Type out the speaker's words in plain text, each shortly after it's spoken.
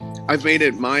I've made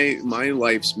it my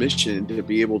life's mission to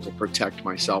be able to protect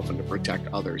myself and to protect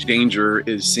others. Danger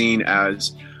is seen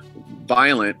as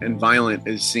violent and violent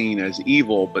is seen as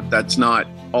evil, but that's not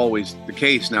always the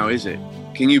case now, is it?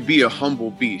 Can you be a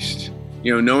humble beast?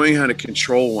 Knowing how to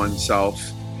control oneself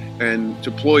and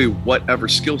deploy whatever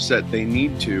skill set they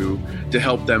need to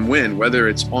help them win, whether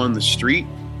it's on the street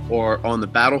or on the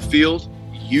battlefield,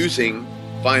 using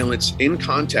violence in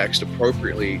context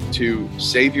appropriately to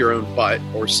save your own butt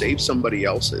or save somebody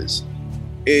else's.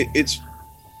 It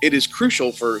is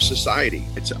crucial for society.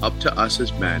 It's up to us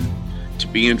as men to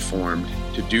be informed,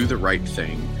 to do the right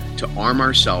thing, to arm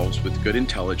ourselves with good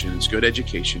intelligence, good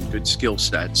education, good skill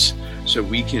sets, so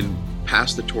we can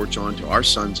pass the torch on to our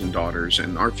sons and daughters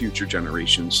and our future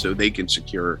generations, so they can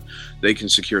secure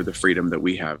the freedom that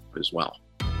we have as well.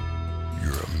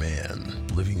 You're a man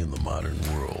living in the modern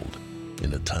world,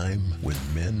 in a time when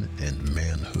men and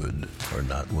manhood are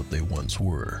not what they once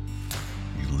were.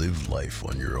 You live life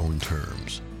on your own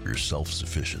terms. You're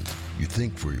self-sufficient. You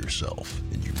think for yourself,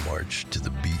 and you march to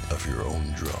the beat of your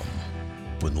own drum.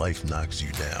 When life knocks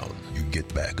you down, you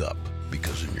get back up,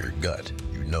 because in your gut,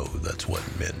 you know that's what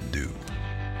men do.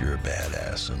 You're a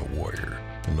badass and a warrior.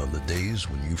 And on the days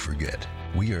when you forget,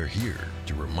 we are here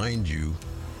to remind you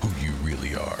who you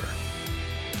really are.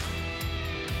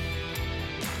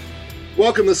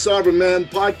 Welcome to Sovereign Man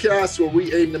Podcast, where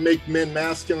we aim to make men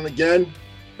masculine again.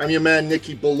 I'm your man,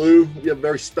 Nikki Ballou. We have a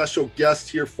very special guest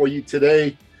here for you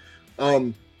today.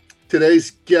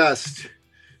 Today's guest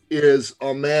is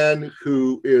a man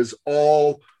who is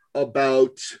all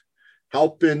about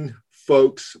helping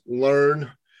folks learn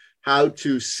how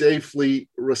to safely,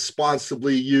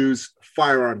 responsibly use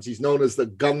firearms. He's known as the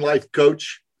gun life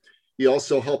coach. He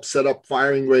also helps set up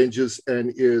firing ranges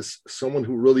and is someone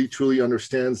who really, truly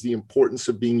understands the importance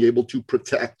of being able to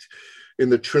protect in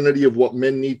the trinity of what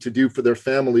men need to do for their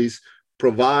families: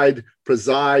 provide,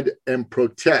 preside, and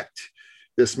protect.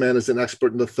 This man is an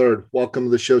expert in the third. Welcome to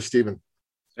the show, Stephen.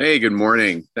 Hey, good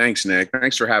morning. Thanks, Nick.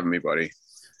 Thanks for having me, buddy.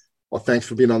 Well, thanks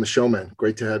for being on the show, man.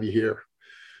 Great to have you here.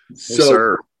 Yes,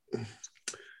 sir.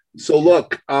 So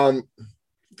look,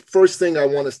 first thing I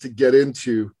want us to get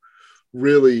into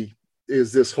really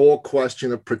is this whole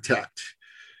question of protect.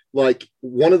 Like,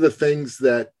 one of the things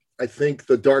that I think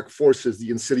the dark forces,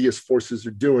 the insidious forces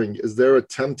are doing is they're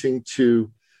attempting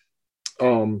to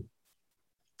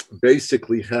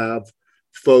basically have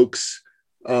folks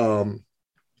forget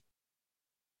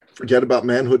about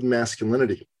manhood and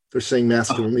masculinity. They're saying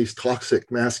masculinity is toxic,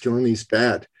 masculinity is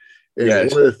bad. And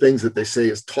One of the things that they say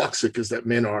is toxic is that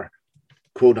men are,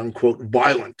 quote unquote,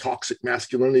 violent. Toxic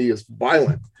masculinity is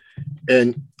violent.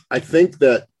 And I think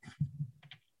that,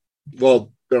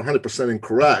 well, they're 100%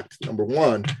 incorrect, number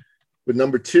one. But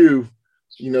number two,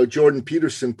 Jordan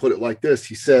Peterson put it like this.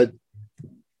 He said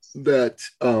that,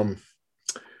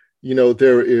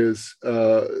 there is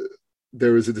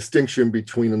a distinction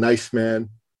between a nice man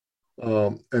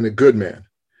and a good man.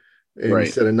 And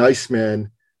He said a nice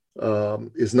man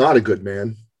is not a good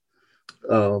man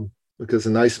because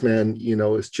a nice man,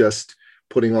 is just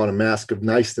putting on a mask of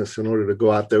niceness in order to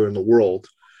go out there in the world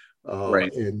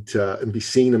and be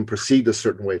seen and perceived a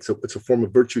certain way. It's a form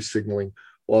of virtue signaling.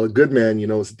 While a good man,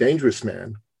 is a dangerous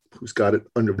man who's got it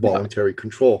under voluntary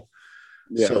control.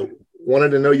 Yeah. So wanted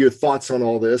to know your thoughts on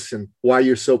all this and why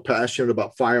you're so passionate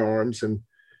about firearms and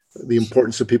the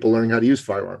importance of people learning how to use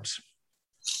firearms.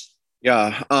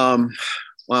 Yeah.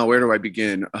 Wow. Where do I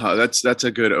begin? That's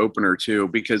a good opener too,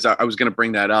 because I was going to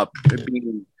bring that up,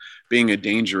 being a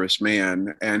dangerous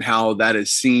man and how that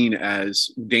is seen as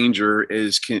danger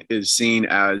is seen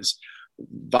as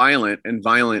violent and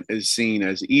violent is seen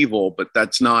as evil, but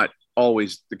that's not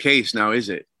always the case now, is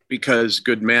it? Because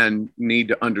good men need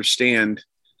to understand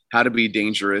how to be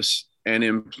dangerous and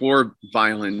employ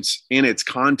violence in its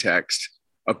context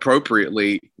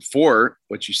appropriately for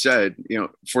what you said,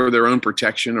 for their own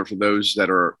protection or for those that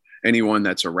are anyone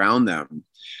that's around them.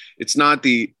 It's not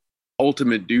the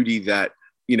ultimate duty that,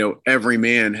 every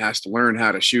man has to learn how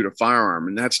to shoot a firearm.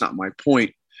 And that's not my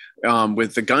point.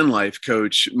 With the gun life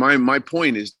coach, my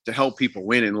point is to help people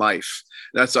win in life.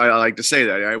 That's I like to say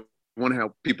that I want to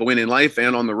help people win in life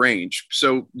and on the range.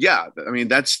 So yeah, I mean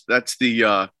that's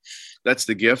the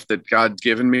gift that God's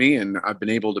given me, and I've been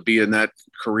able to be in that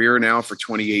career now for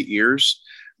 28 years.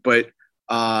 But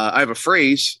I have a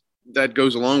phrase that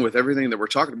goes along with everything that we're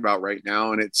talking about right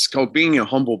now, and it's called being a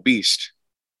humble beast.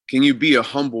 Can you be a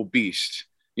humble beast?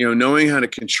 Knowing how to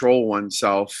control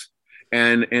oneself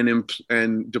and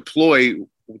deploy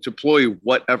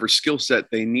whatever skill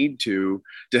set they need to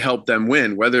help them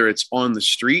win, whether it's on the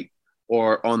street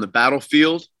or on the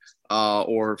battlefield,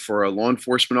 or for a law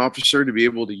enforcement officer to be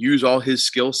able to use all his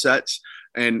skill sets.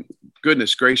 And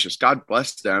goodness gracious, God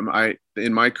bless them.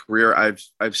 In my career,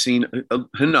 I've seen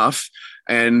enough,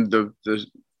 and the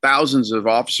thousands of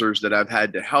officers that I've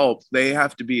had to help, they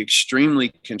have to be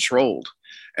extremely controlled,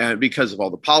 and because of all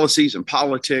the policies and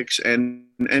politics, and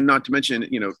not to mention,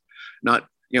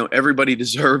 everybody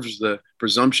deserves the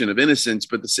presumption of innocence,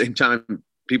 but at the same time,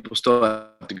 people still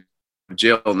have to go to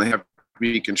jail, and they have to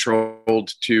be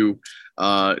controlled to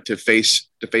face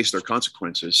their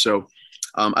consequences. So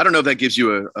I don't know if that gives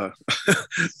you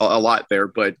a lot there,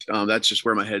 but that's just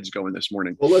where my head's going this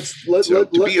morning. Well,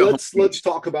 let's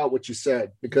talk about what you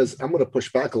said, because I'm going to push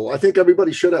back a little. I think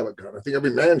everybody should have a gun. I think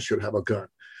every man should have a gun.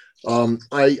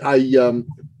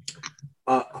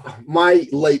 My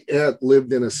late aunt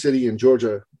lived in a city in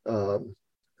Georgia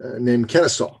named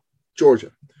Kennesaw,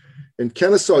 Georgia, and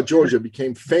Kennesaw, Georgia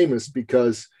became famous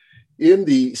because in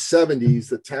the 70s,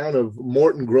 the town of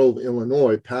Morton Grove,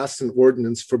 Illinois, passed an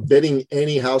ordinance forbidding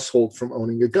any household from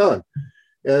owning a gun.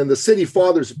 And the city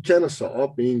fathers of Kennesaw,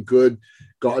 being good,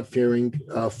 God-fearing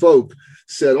folk,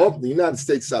 said, the United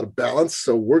States is out of balance,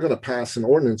 so we're going to pass an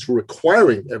ordinance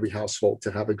requiring every household to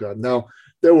have a gun. Now,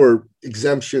 there were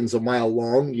exemptions a mile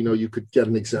long. You could get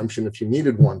an exemption if you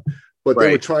needed one. But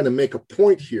They were trying to make a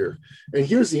point here. And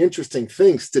here's the interesting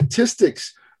thing.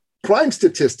 Crime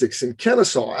statistics in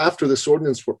Kennesaw after this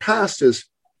ordinance were passed is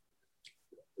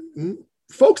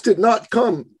folks did not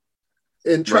come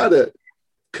and try to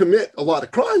commit a lot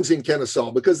of crimes in Kennesaw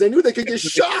because they knew they could get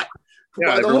shot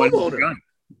by the homeowner.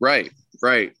 Right.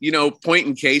 Point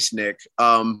in case, Nick.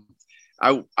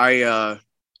 I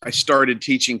started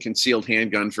teaching concealed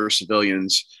handgun for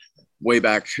civilians way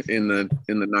back in the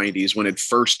 90s when it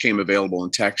first came available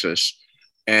in Texas,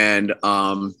 and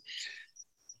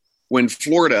when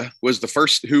Florida was the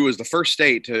first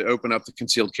state to open up the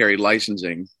concealed carry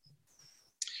licensing,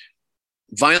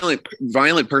 violent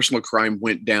personal crime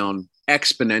went down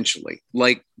exponentially,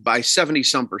 like by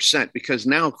 70-some%, because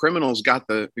now criminals got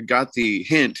the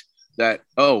hint that,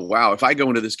 oh, wow, if I go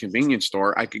into this convenience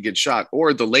store, I could get shot,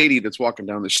 or the lady that's walking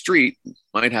down the street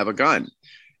might have a gun.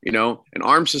 An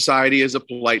armed society is a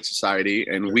polite society,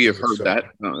 and we have heard that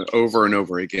over and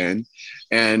over again.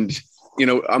 And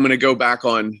I'm going to go back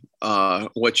on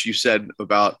what you said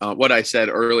about what I said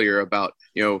earlier about,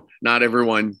 not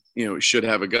everyone, should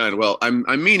have a gun. Well,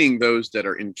 I'm meaning those that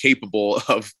are incapable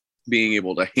of being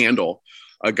able to handle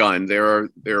a gun. There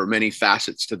are many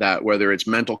facets to that, whether it's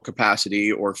mental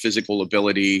capacity or physical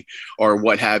ability or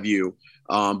what have you.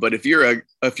 But if you're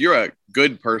a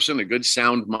good person, a good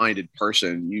sound-minded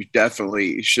person, you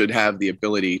definitely should have the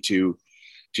ability to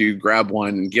grab one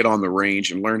and get on the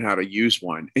range and learn how to use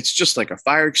one. It's just like a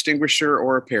fire extinguisher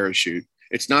or a parachute.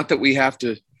 It's not that we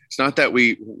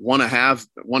want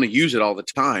to use it all the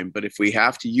time, but if we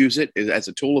have to use it as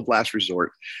a tool of last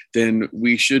resort, then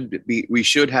we should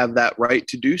have that right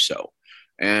to do so.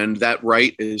 And that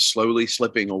right is slowly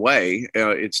slipping away.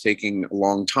 It's taking a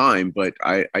long time, but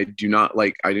I do not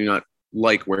like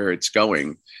where it's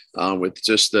going with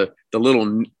just the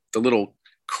little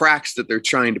cracks that they're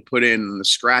trying to put in and the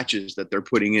scratches that they're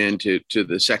putting into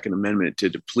the Second Amendment to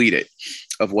deplete it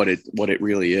of what it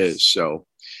really is. So,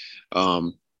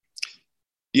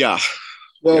 yeah.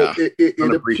 Well, yeah.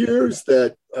 It appears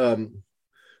that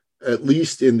at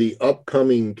least in the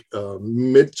upcoming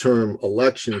midterm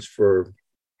elections for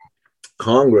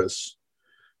Congress,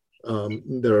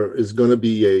 there is going to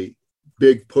be a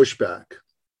big pushback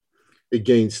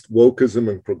against wokeism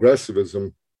and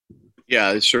progressivism.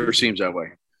 Yeah, it sure seems that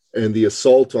way. And the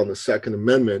assault on the Second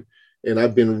Amendment. And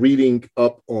I've been reading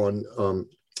up on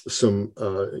some,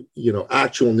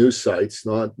 actual news sites,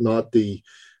 not the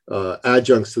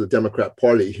adjuncts to the Democrat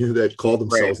Party that call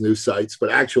themselves news sites,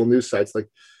 but actual news sites like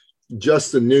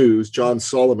Just the News. John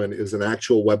Solomon is an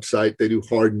actual website. They do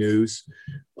hard news.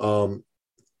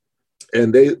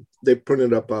 And they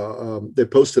printed up, they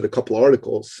posted a couple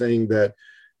articles saying that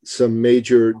some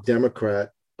major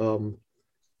Democrat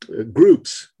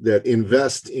groups that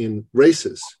invest in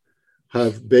races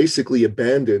have basically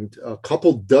abandoned a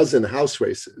couple dozen House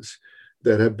races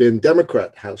that have been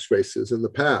Democrat House races in the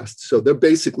past. So they're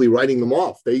basically writing them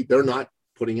off. They're not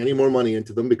putting any more money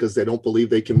into them because they don't believe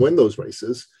they can win those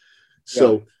races.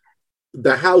 So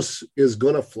the House is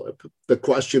going to flip. The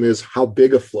question is, how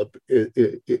big a flip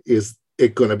is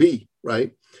it going to be,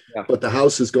 right? Yeah. But the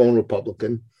House is going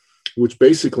Republican, which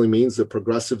basically means the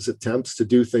progressives' attempts to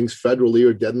do things federally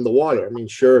are dead in the water. I mean,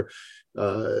 sure,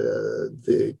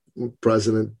 the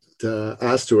President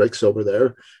Asterix over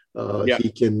there,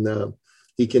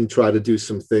 he can try to do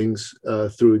some things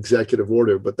through executive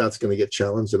order, but that's going to get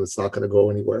challenged and it's not going to go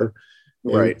anywhere.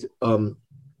 Right. And,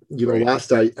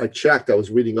 last I checked, I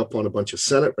was reading up on a bunch of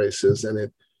Senate races,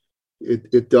 and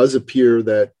it does appear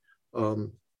that the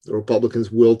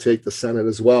Republicans will take the Senate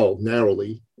as well,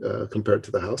 narrowly compared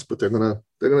to the House, but they're gonna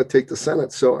take the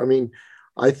Senate. So I mean,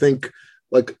 I think,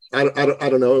 like, I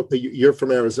don't know. You're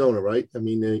from Arizona, right? I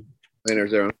mean, in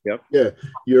Arizona, yep. Yeah,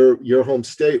 your home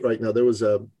state right now. There was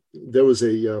a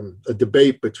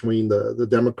debate between the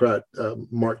Democrat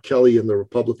Mark Kelly and the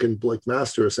Republican Blake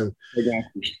Masters, and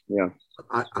yeah.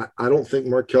 I don't think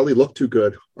Mark Kelly looked too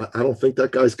good. I don't think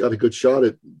that guy's got a good shot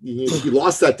at. He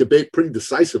lost that debate pretty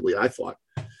decisively, I thought.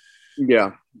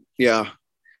 Yeah.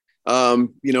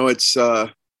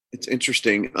 It's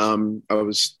interesting. I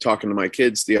was talking to my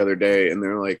kids the other day, and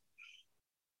they're like,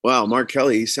 "Wow, Mark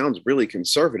Kelly, he sounds really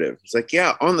conservative." It's like,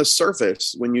 yeah, on the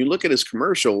surface, when you look at his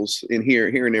commercials here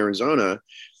in Arizona,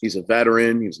 he's a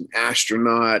veteran, he's an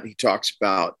astronaut, he talks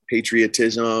about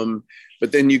patriotism,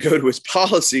 but then you go to his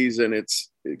policies and it's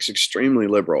extremely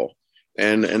liberal,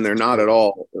 and they're not at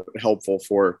all helpful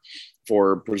for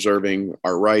preserving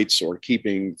our rights or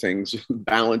keeping things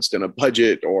balanced in a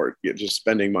budget, or just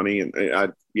spending money.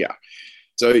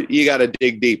 So you got to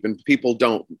dig deep, and people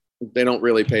don't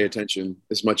really pay attention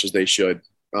as much as they should.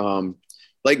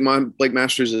 Blake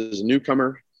Masters is a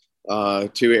newcomer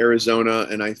to Arizona,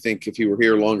 and I think if he were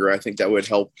here longer, I think that would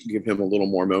help give him a little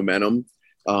more momentum.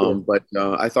 But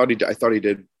I thought he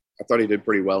did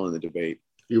pretty well in the debate.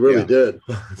 He really did.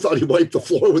 I thought he wiped the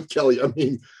floor with Kelly. I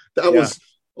mean, that was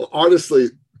honestly,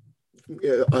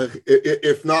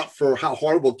 if not for how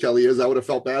horrible Kelly is, I would have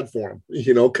felt bad for him,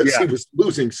 because he was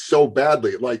losing so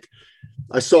badly. Like,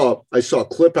 I saw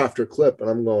clip after clip, and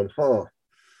I'm going,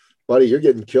 buddy, you're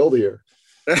getting killed here.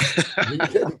 You're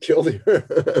getting killed here.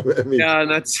 I mean, yeah,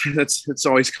 and it's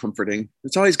always comforting.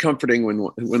 It's always comforting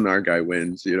when our guy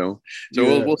wins, So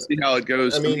we'll see how it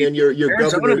goes. I mean, in your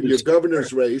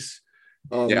governor's race,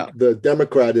 the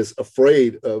Democrat is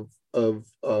afraid of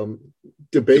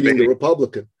debating the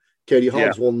Republican. Katie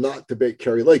Hobbs will not debate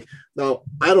Carrie Lake. Now,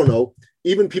 I don't know.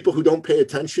 Even people who don't pay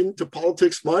attention to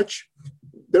politics much,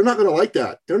 they're not going to like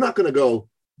that. They're not going to go,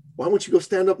 why won't you go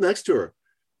stand up next to her?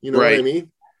 You know what I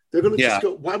mean? They're going to just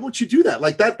go, why won't you do that?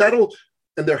 Like that'll,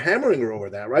 and they're hammering her over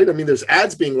that, right? I mean, there's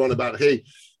ads being run about, hey,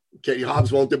 Katie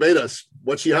Hobbs won't debate us.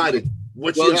 What's she hiding?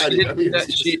 Hiding? I mean,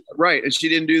 and she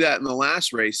didn't do that in the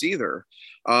last race either.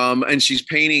 And she's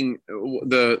painting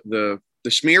the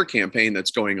smear campaign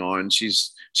that's going on.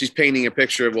 She's painting a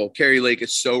picture of, well, Carrie Lake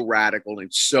is so radical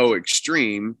and so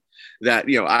extreme that,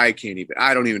 I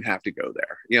don't even have to go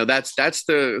there. That's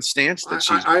the stance that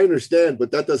she's. I understand,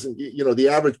 but that doesn't, the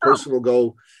average person will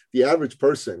go, the average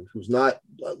person who's not,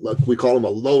 like, we call them a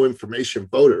low information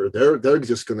voter. They're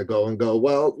just going to go and go,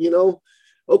 well,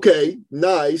 okay,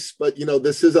 nice. But,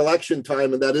 this is election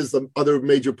time, and that is the other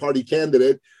major party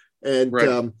candidate.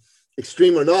 And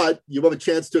extreme or not, you have a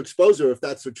chance to expose her if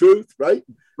that's the truth, right?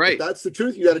 Right. If that's the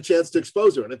truth, you got a chance to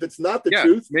expose her. And if it's not the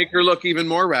truth, make her look even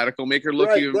more radical, make her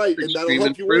look even more extreme,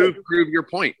 and prove your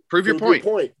point. Prove your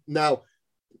point. Now,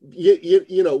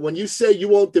 when you say you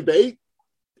won't debate,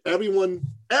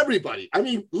 everybody, I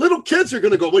mean, little kids are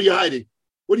going to go, what are you hiding?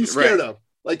 What are you scared of?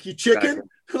 Like, you chicken? Exactly.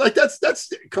 Like,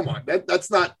 that's come on.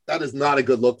 That is not a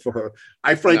good look for her.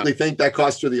 I frankly think that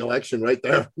cost her the election right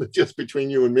there, just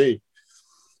between you and me.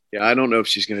 Yeah, I don't know if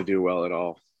she's going to do well at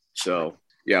all. So,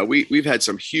 yeah, we've had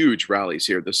some huge rallies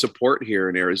here. The support here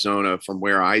in Arizona from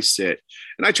where I sit,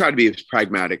 and I try to be as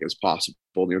pragmatic as possible,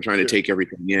 trying to take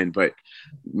everything in. But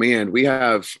man, we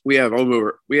have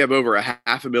over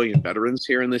 500,000 veterans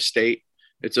here in this state.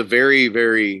 It's a very,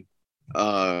 very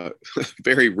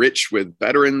very rich with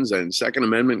veterans and Second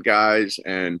Amendment guys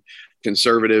and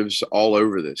conservatives all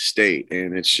over the state.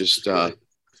 And it's just, I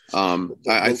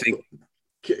think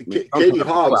Katie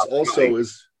Hobbs also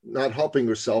is not helping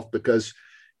herself because,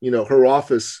 her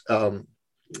office,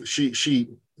 she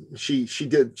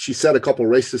said a couple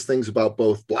racist things about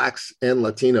both blacks and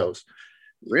Latinos.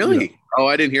 Really? Oh,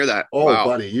 I didn't hear that. Oh, wow.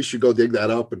 Buddy, you should go dig that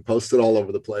up and post it all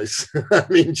over the place. I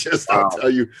mean, I'll tell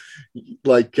you,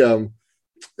 like,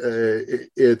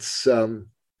 it's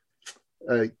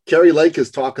Carrie Lake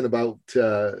is talking about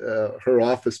her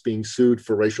office being sued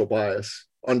for racial bias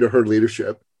under her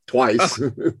leadership twice.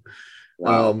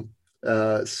 Wow.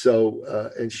 And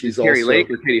she's Carrie also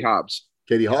Lake or Katie Hobbs.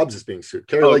 Katie Hobbs is being sued.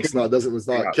 Carrie Lake's not.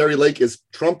 Carrie Lake is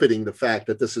trumpeting the fact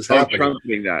that this is happening.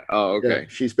 Trumpeting that. Oh, okay. Yeah,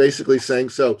 she's basically saying,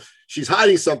 so she's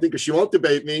hiding something because she won't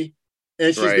debate me,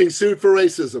 and she's being sued for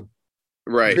racism.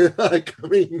 Right. Like, I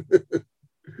mean.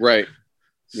 Right.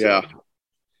 Yeah.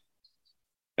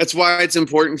 That's why it's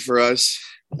important for us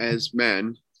as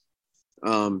men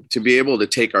to be able to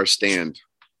take our stand.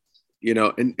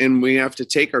 and we have to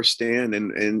take our stand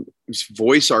and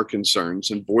voice our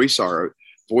concerns and voice our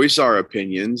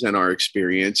opinions and our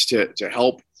experience to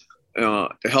help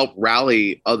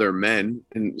rally other men,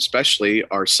 and especially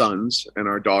our sons and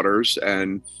our daughters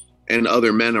and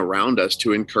other men around us,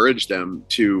 to encourage them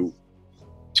to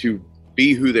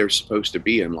be who they're supposed to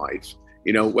be in life.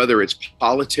 Whether it's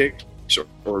politics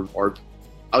or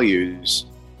values,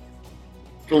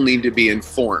 people need to be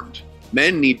informed.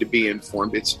 Men need to be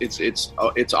informed.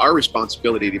 It's our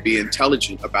responsibility to be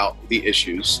intelligent about the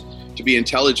issues, to be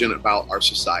intelligent about our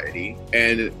society,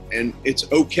 and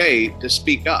it's okay to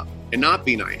speak up and not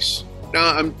be nice.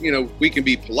 Now, we can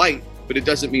be polite, but it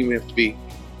doesn't mean we have to be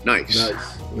nice.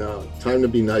 Nice. No, time to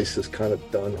be nice is kind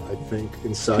of done, I think,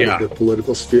 inside of the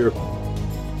political sphere.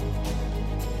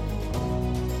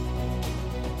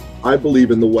 I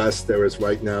believe in the West there is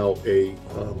right now a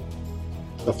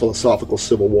philosophical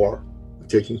civil war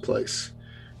taking place,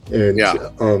 and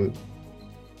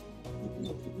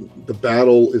the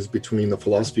battle is between the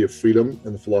philosophy of freedom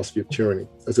and the philosophy of tyranny,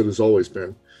 as it has always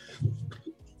been.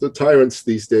 The tyrants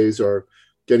these days are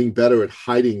getting better at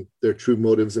hiding their true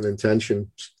motives and intentions,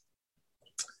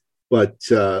 but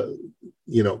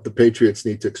the patriots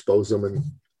need to expose them. And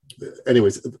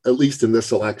anyways, at least in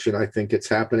this election, I think it's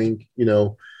happening.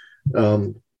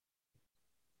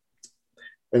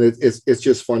 And it's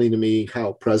just funny to me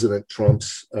how President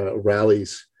Trump's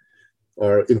rallies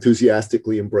are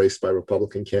enthusiastically embraced by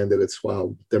Republican candidates,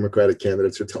 while Democratic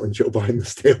candidates are telling Joe Biden to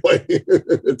stay away.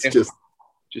 It's just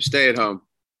stay at home.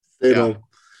 Stay at home.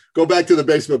 Go back to the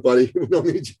basement, buddy. We don't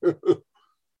need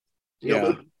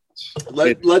you.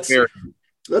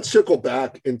 Let's circle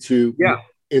back into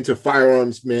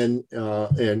firearms men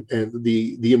and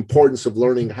the importance of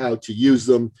learning how to use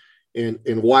them,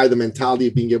 and why the mentality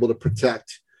of being able to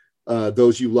protect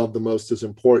those you love the most is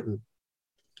important.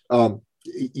 I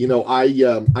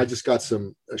just got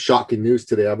some shocking news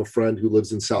today. I have a friend who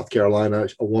lives in South Carolina,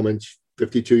 a woman,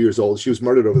 52 years old. She was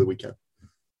murdered over the weekend.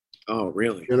 Oh,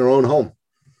 really? In her own home.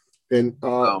 And,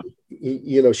 wow.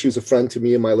 She was a friend to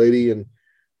me and my lady, and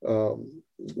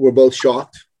we're both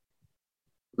shocked.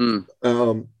 And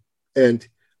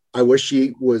I wish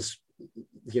she was,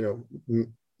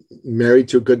 married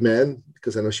to a good man,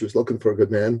 because I know she was looking for a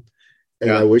good man.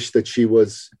 And I wish that she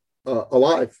was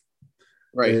alive.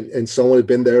 Right. And someone had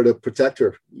been there to protect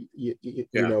her,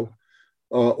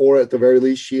 or at the very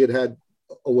least, she had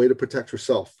a way to protect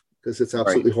herself, because it's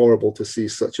absolutely horrible to see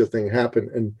such a thing happen.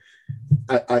 And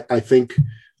I think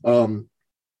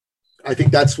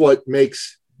that's what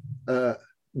makes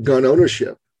gun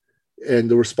ownership and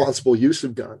the responsible use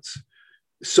of guns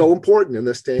so important in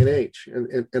this day and age.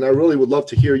 And I really would love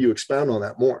to hear you expound on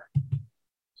that more.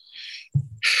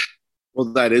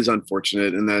 Well, that is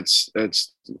unfortunate, and that's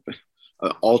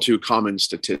all too common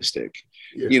statistic.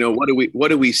 Yeah. What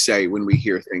do we say when we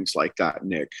hear things like that,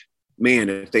 Nick? Man,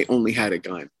 if they only had a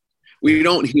gun. We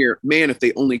don't hear, man, if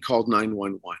they only called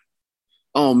 911.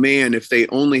 Oh man, if they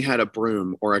only had a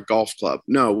broom or a golf club.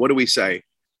 No, what do we say?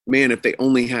 Man, if they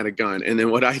only had a gun. And then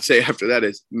what I say after that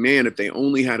is, man, if they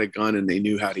only had a gun and they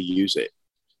knew how to use it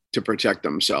to protect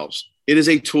themselves. It is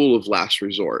a tool of last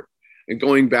resort. And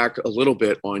going back a little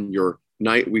bit on your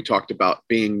night, we talked about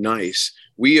being nice.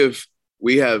 We have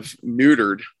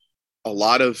neutered a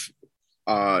lot of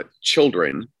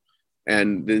children,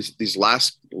 and these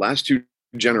last two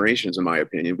generations, in my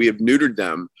opinion, we have neutered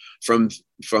them from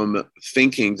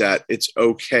thinking that it's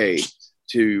okay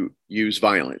to use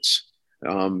violence.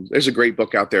 There's a great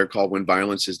book out there called "When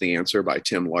Violence Is the Answer" by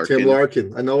Tim Larkin. Tim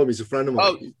Larkin, I know him. He's a friend of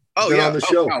mine. Oh yeah, on the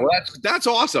show. Wow. That's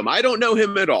awesome. I don't know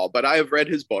him at all, but I have read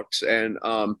his books, and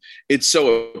it's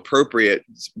so appropriate.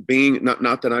 Being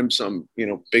not that I'm some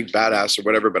big badass or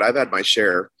whatever, but I've had my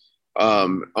share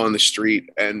on the street,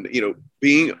 and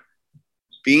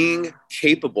being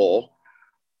capable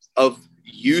of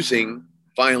using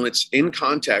violence in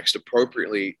context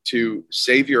appropriately to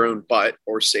save your own butt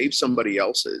or save somebody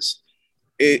else's.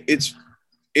 It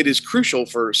is crucial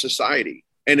for society.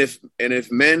 And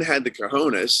if men had the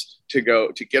cojones to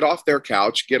get off their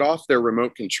couch, get off their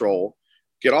remote control,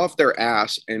 get off their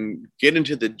ass and get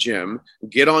into the gym,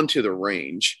 get onto the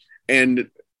range, and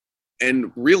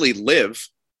really live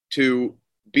to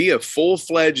be a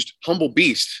full-fledged humble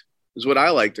beast is what I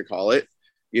like to call it,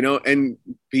 and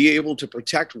be able to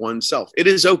protect oneself. It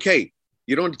is okay.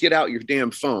 You don't get out your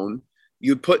damn phone.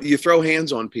 You throw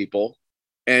hands on people,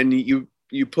 and you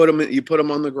put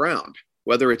them on the ground,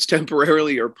 whether it's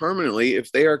temporarily or permanently,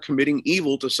 if they are committing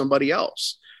evil to somebody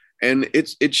else. And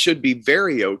it should be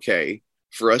very okay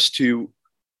for us to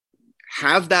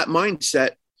have that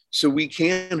mindset so we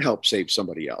can help save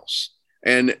somebody else.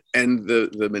 and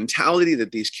the mentality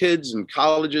that these kids in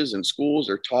colleges and schools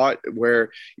are taught,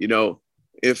 where, you know,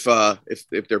 if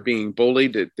they're being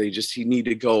bullied, that they just need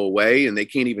to go away and they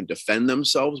can't even defend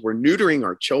themselves. We're neutering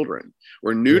our children.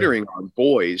 We're neutering our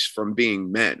boys from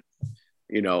being men.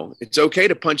 You know, it's okay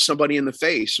to punch somebody in the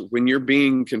face when you're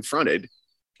being confronted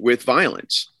with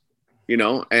violence, you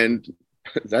know, and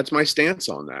that's my stance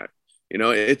on that. You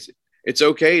know, it's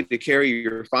okay to carry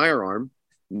your firearm,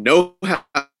 know how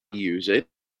to use it,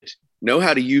 know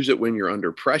how to use it when you're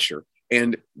under pressure,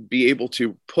 and be able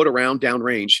to put a round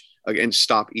downrange and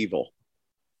stop evil.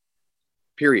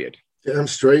 Period. Damn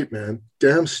straight, man.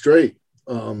 Damn straight.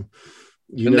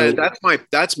 That's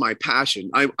my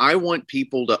passion. I want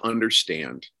people to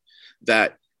understand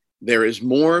that there is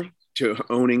more to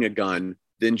owning a gun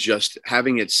than just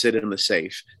having it sit in the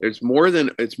safe. It's more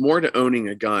to owning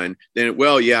a gun than,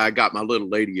 well, yeah, I got my little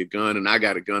lady a gun and I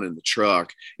got a gun in the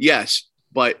truck. Yes.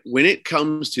 But when it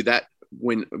comes to that,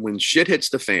 when shit hits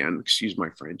the fan, excuse my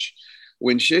French,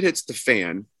 when shit hits the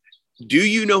fan, do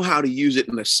you know how to use it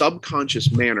in a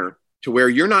subconscious manner to where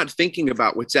you're not thinking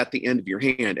about what's at the end of your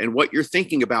hand, and what you're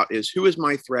thinking about is, who is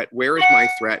my threat? Where is my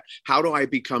threat? How do I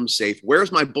become safe?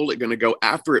 Where's my bullet going to go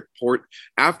after it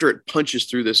punches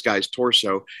through this guy's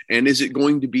torso? And is it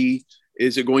going to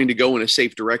go in a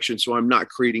safe direction so I'm not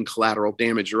creating collateral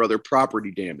damage or other property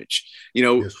damage? You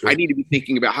know, yes, I need to be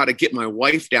thinking about how to get my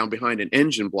wife down behind an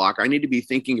engine block. I need to be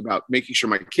thinking about making sure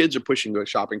my kids are pushing a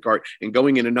shopping cart and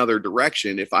going in another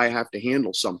direction if I have to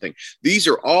handle something. These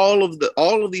are all of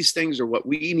these things are what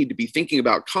we need to be thinking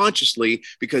about consciously,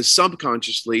 because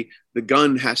subconsciously the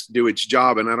gun has to do its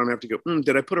job. And I don't have to go,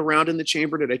 did I put a round in the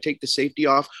chamber? Did I take the safety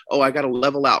off? Oh, I got to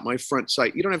level out my front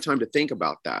sight. You don't have time to think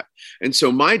about that. And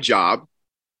so my job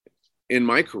in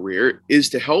my career is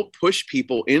to help push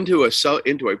people into a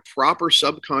proper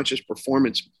subconscious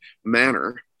performance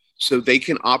manner so they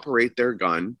can operate their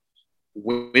gun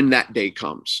when that day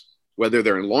comes, whether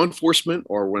they're in law enforcement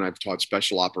or when I've taught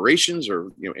special operations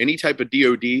or, you know, any type of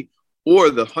DOD,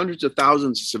 or the hundreds of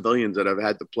thousands of civilians that I've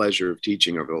had the pleasure of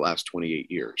teaching over the last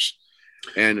 28 years.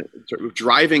 And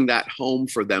driving that home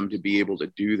for them to be able to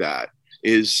do that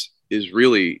is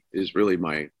really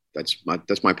that's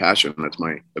my passion. That's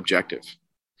my objective.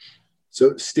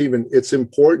 So, Stephen, it's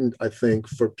important, I think,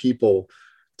 for people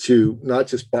to not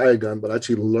just buy a gun, but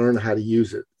actually learn how to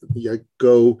use it. You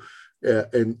go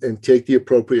and take the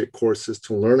appropriate courses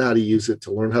to learn how to use it,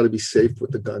 to learn how to be safe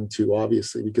with the gun too,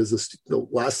 obviously, because the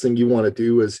last thing you want to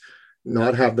do is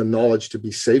not have the knowledge to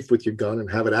be safe with your gun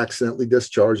and have it accidentally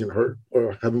discharge and hurt,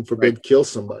 or heaven forbid, kill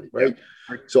somebody, right?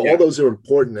 So all those are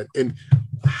important. And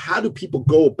how do people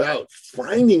go about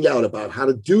finding out about how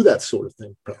to do that sort of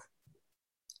thing?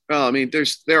 Well, I mean, here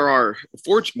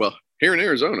in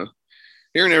Arizona,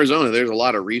 there's a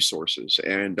lot of resources,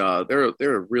 and there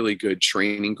are really good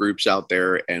training groups out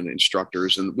there and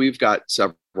instructors, and we've got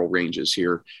several ranges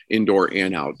here, indoor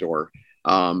and outdoor.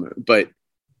 But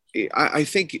I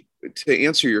think, to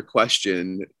answer your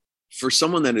question, for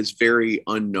someone that is very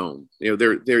unknown, you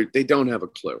know, they don't have a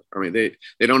clue. I mean, they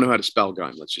don't know how to spell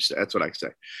gun. Let's just say, that's what I say.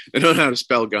 They don't know how to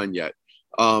spell gun yet.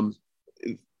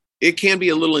 It can be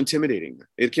a little intimidating.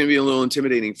 It can be a little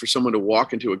intimidating for someone to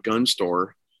walk into a gun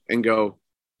store and go,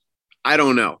 I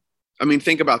don't know. I mean,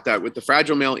 think about that with the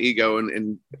fragile male ego,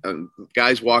 and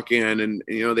guys walk in and,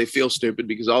 you know, they feel stupid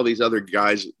because all these other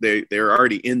guys, they're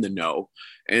already in the know.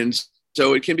 And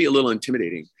so it can be a little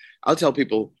intimidating. I tell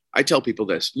people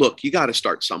this: look, you got to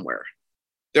start somewhere.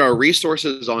 There are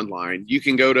resources online. You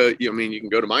can go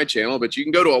to my channel, but you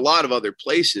can go to a lot of other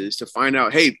places to find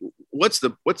out, hey,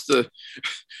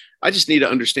 I just need to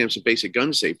understand some basic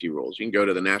gun safety rules. You can go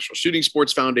to the National Shooting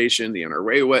Sports Foundation, the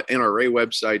NRA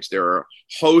websites. There are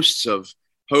hosts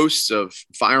of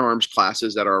firearms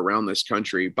classes that are around this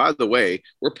country. By the way,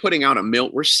 we're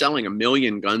selling 1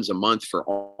 million guns a month for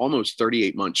almost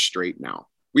 38 months straight now.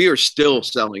 We are still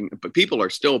selling, but people are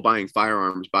still buying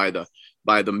firearms by the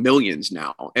millions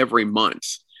now every month.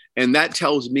 And that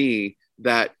tells me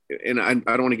that, and I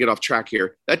don't want to get off track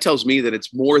here, that tells me that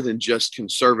it's more than just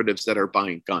conservatives that are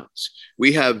buying guns.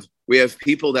 We have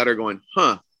people that are going,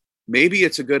 maybe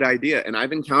it's a good idea. And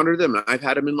I've encountered them, and I've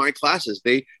had them in my classes.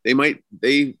 They might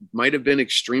have been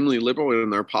extremely liberal in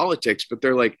their politics, but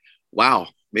they're like, wow,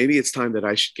 maybe it's time that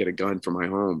I should get a gun for my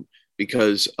home,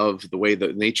 because of the way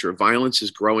the nature of violence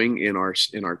is growing in our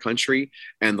country,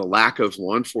 and the lack of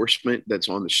law enforcement that's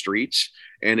on the streets.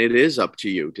 And it is up to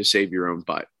you to save your own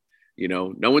butt. You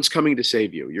know, no one's coming to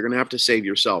save you. You're going to have to save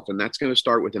yourself. And that's going to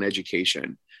start with an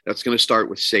education. That's going to start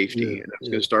with safety. And that's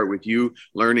going to start with you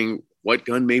learning what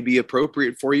gun may be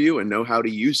appropriate for you and know how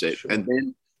to use it. Sure. And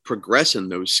then progress in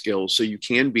those skills so you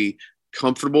can be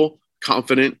comfortable,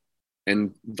 confident,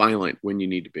 and violent when you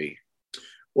need to be.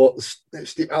 Well,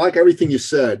 Steve, I like everything you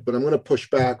said, but I'm going to push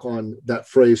back on that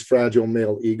phrase, fragile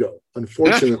male ego.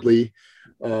 Unfortunately,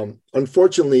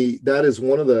 that is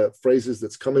one of the phrases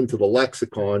that's come into the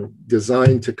lexicon,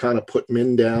 designed to kind of put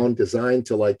men down, designed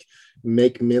to like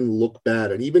make men look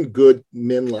bad. And even good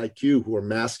men like you who are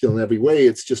masculine in every way,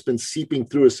 it's just been seeping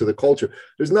through us to the culture.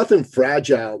 There's nothing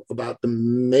fragile about the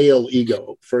male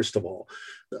ego, first of all.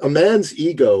 A man's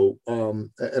ego,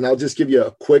 and I'll just give you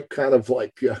a quick kind of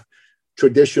like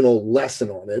traditional lesson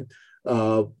on it,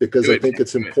 because I think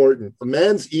it's important. A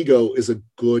man's ego is a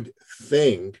good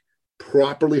thing,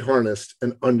 properly harnessed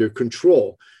and under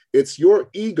control. It's your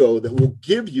ego that will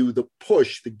give you the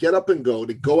push to get up and go,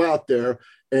 to go out there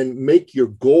and make your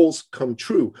goals come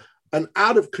true. An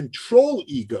out of control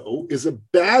ego is a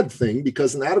bad thing,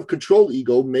 because an out of control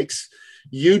ego makes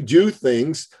you do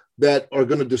things that are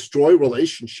going to destroy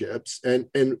relationships and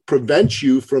prevent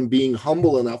you from being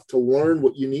humble enough to learn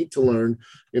what you need to learn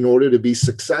in order to be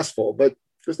successful. But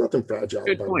there's nothing fragile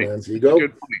about a man's ego.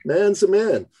 Man's a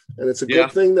man, and it's a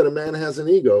good thing that a man has an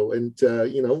ego. And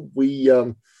we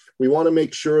want to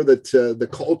make sure that the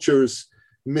culture's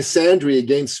misandry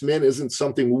against men isn't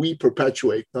something we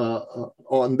perpetuate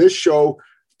on this show,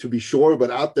 to be sure,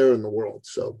 but out there in the world.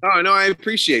 So, oh no, I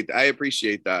appreciate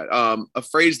that. A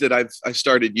phrase that I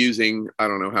started using, I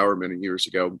don't know, however many years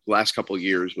ago, last couple of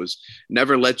years, was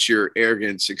never let your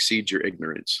arrogance exceed your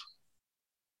ignorance.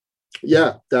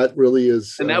 Yeah, that really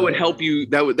is. And that would help you.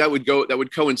 That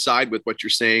would coincide with what you're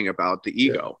saying about the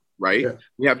ego, right? Yeah.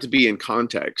 We have to be in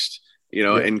context,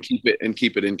 and keep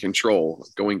it in control.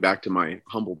 Going back to my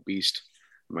humble beast.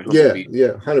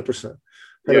 100%.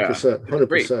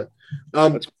 100%.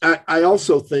 I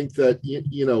also think that,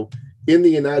 in the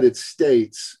United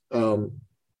States,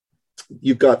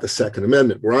 you've got the Second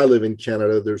Amendment. Where I live in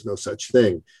Canada, there's no such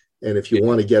thing. And if you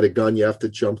want to get a gun, you have to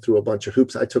jump through a bunch of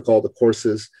hoops. I took all the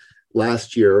courses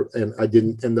last year, and I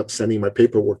didn't end up sending my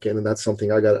paperwork in. And that's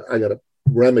something I got to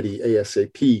remedy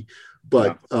ASAP.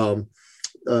 But, one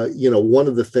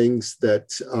of the things that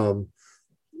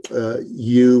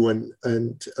you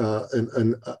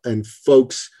and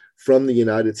folks from the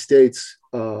United States,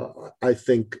 I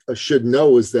think, should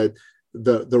know is that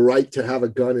the right to have a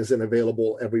gun isn't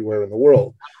available everywhere in the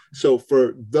world. So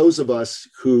for those of us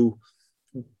who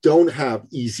don't have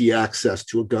easy access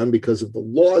to a gun because of the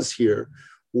laws here,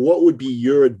 what would be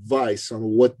your advice on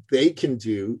what they can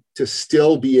do to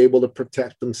still be able to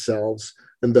protect themselves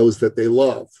and those that they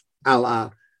love, a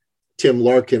la Tim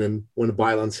Larkin and When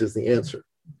Violence is the Answer?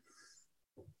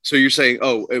 So you're saying,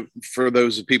 for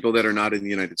those people that are not in the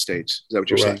United States, is that what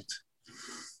you're saying?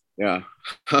 Yeah.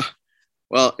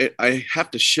 Well, I have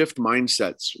to shift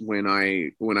mindsets when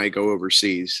I go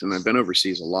overseas, and I've been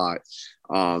overseas a lot.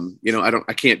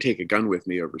 I can't take a gun with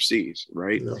me overseas,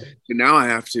 right? No. So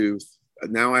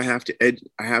now I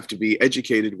have to be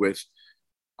educated with.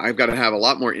 I've got to have a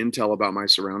lot more intel about my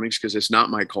surroundings, because it's not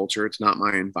my culture, it's not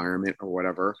my environment or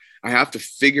whatever. I have to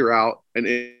figure out, and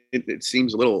it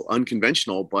seems a little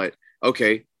unconventional, but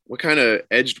okay, what kind of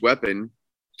edged weapon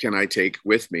can I take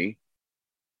with me?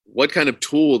 What kind of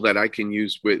tool that I can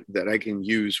use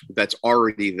that's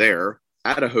already there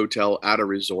at a hotel, at a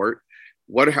resort?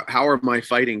 How are my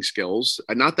fighting skills?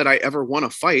 Not that I ever want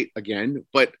to fight again,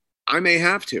 but I may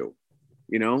have to,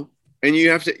 and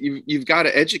you've got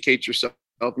to educate yourself,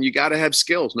 and you got to have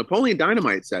skills. Napoleon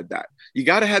Dynamite said that you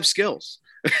got to have skills.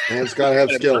 Man's got to have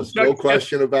skills. No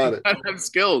question about it. Have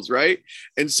skills, right?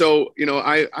 And so,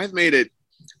 I've made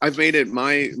it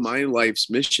my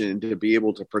life's mission to be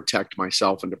able to protect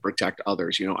myself and to protect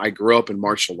others. I grew up in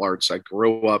martial arts. I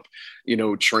grew up,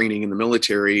 training in the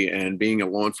military and being a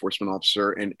law enforcement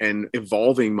officer and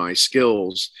evolving my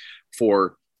skills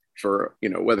for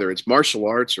whether it's martial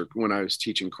arts or when I was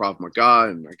teaching Krav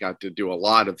Maga, and I got to do a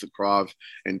lot of the Krav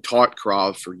and taught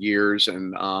Krav for years.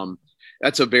 And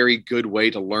that's a very good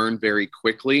way to learn very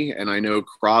quickly. And I know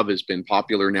Krav has been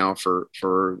popular now for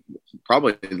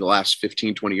probably in the last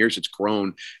 15, 20 years. It's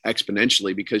grown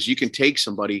exponentially, because you can take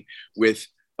somebody with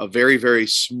a very, very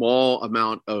small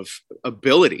amount of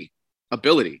ability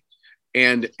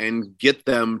and get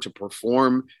them to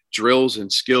perform drills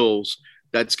and skills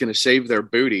that's going to save their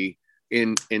booty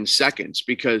in seconds,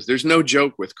 because there's no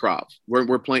joke with Krav.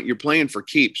 You're playing for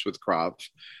keeps with Krav.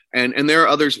 And there are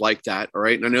others like that. All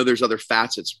right. And I know there's other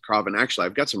facets of Krav. And actually,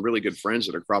 I've got some really good friends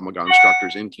that are Krav Maga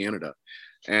instructors in Canada.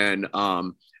 And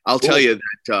I'll tell you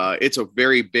that it's a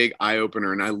very big eye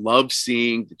opener. And I love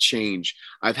seeing the change.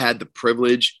 I've had the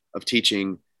privilege of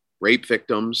teaching rape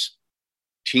victims,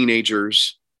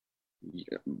 teenagers,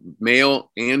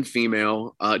 male and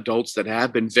female adults that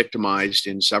have been victimized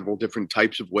in several different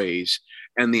types of ways,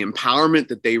 and the empowerment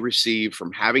that they receive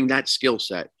from having that skill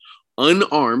set,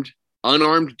 unarmed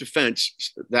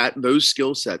defense, that those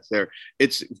skill sets there,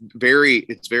 it's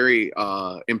very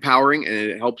empowering, and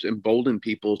it helps embolden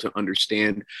people to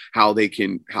understand how they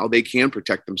can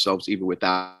protect themselves even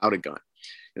without a gun.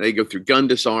 And they go through gun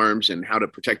disarms and how to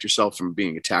protect yourself from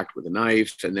being attacked with a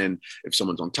knife, and then if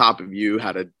someone's on top of you,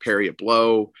 how to parry a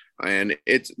blow. And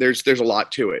there's a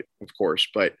lot to it, of course,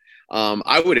 but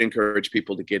I would encourage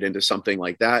people to get into something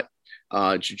like that.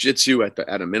 Jiu-jitsu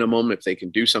at a minimum, if they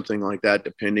can do something like that,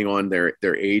 depending on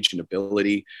their age and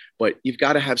ability. But you've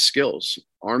got to have skills,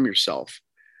 arm yourself,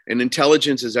 and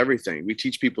intelligence is everything. We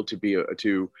teach people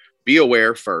to be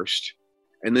aware first,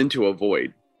 and then to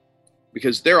avoid,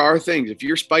 because there are things, if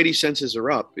your spidey senses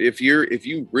are up, if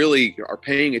you really are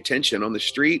paying attention on the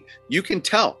street, you can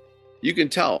tell,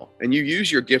 and you use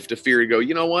your gift of fear to go,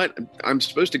 you know what, I'm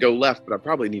supposed to go left, but I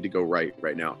probably need to go right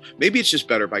now. Maybe it's just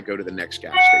better if I go to the next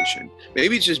gas station.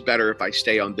 Maybe it's just better if I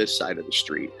stay on this side of the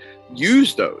street.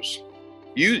 Use those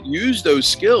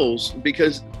skills,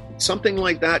 because something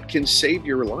like that can save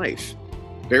your life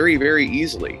very, very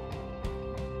easily.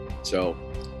 So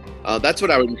that's what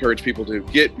I would encourage people to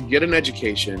get an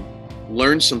education,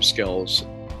 learn some skills,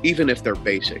 even if they're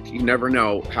basic. You never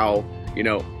know how,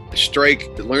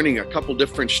 learning a couple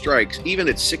different strikes, even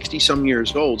at 60, 70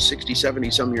 years old,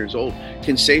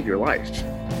 can save your life.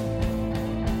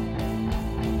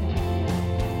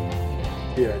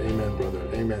 Yeah, amen, brother.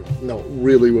 Amen. No,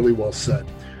 really, really well said.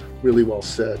 Really well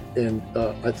said. And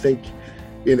I think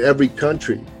in every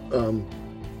country,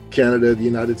 Canada, the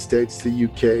United States, the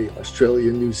UK,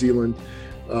 Australia, New Zealand,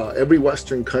 every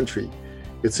Western country,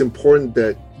 it's important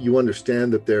that you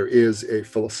understand that there is a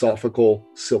philosophical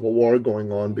civil war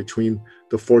going on between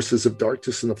the forces of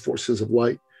darkness and the forces of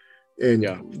light. And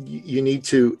you need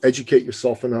to educate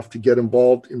yourself enough to get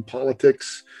involved in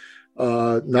politics,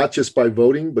 not just by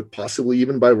voting, but possibly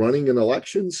even by running in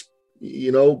elections,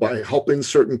 by helping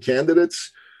certain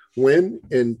candidates win.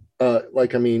 And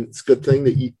it's a good thing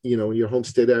that, in your home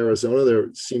state of Arizona, there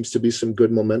seems to be some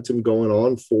good momentum going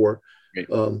on for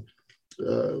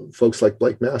folks like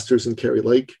Blake Masters and Kerry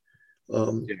Lake.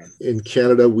 In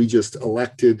Canada, we just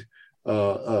selected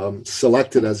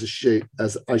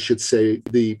as I should say,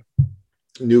 the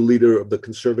new leader of the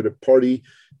Conservative Party,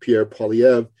 Pierre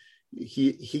Poilievre.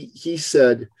 He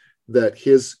said that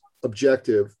his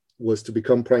objective was to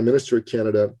become Prime Minister of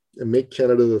Canada and make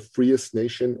Canada the freest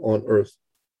nation on earth.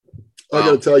 Wow. I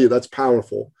got to tell you, that's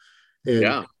powerful.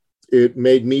 And it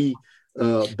made me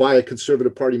buy a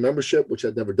Conservative Party membership, which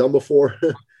I'd never done before.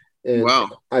 And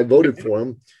I voted for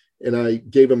him, and I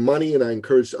gave him money, and I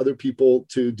encouraged other people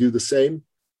to do the same.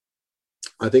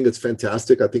 I think it's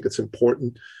fantastic. I think it's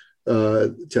important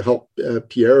to help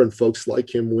Pierre and folks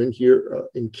like him win here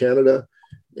in Canada.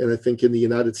 And I think in the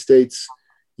United States,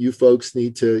 you folks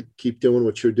need to keep doing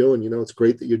what you're doing. It's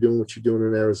great that you're doing what you're doing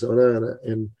in Arizona.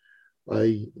 And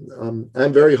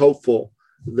I'm very hopeful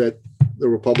that the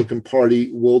Republican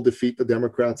Party will defeat the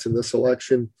Democrats in this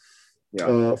election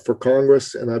for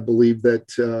Congress. And I believe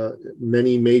that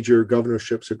many major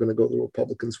governorships are going to go the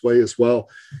Republicans' way as well.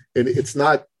 And it's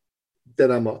not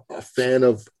that I'm a fan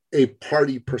of a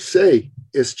party per se.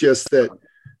 It's just that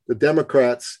the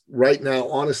Democrats right now,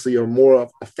 honestly, are more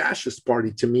of a fascist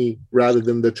party to me rather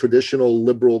than the traditional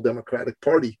liberal Democratic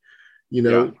Party,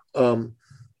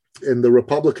 and the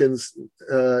Republicans,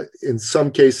 in some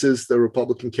cases, the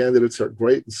Republican candidates are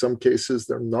great. In some cases,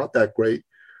 they're not that great.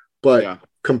 But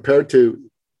compared to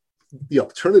the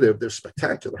alternative, they're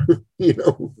spectacular,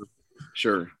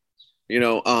 Sure.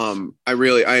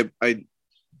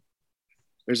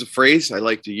 There's a phrase I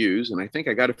like to use, and I think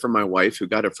I got it from my wife, who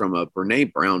got it from a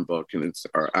Brene Brown book, and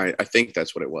I think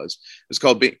that's what it was. It's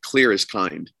called "Being Clear is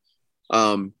Kind."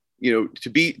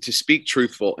 To speak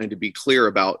truthful and to be clear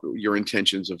about your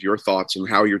intentions of your thoughts and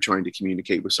how you're trying to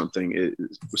communicate with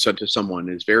to someone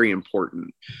is very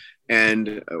important.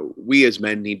 And we as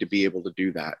men need to be able to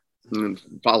do that. And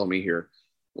follow me here.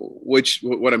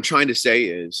 What I'm trying to say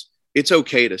is, it's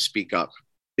okay to speak up.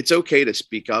 It's okay to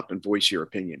speak up and voice your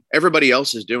opinion. Everybody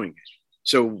else is doing it,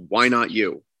 so why not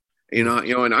you? And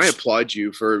I applaud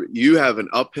you for you've had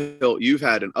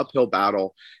an uphill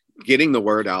battle getting the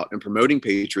word out and promoting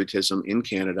patriotism in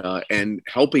Canada and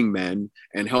helping men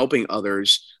and helping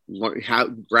others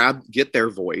get their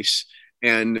voice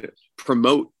and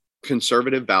promote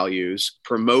conservative values,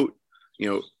 promote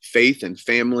faith and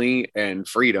family and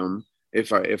freedom,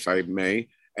 if I may.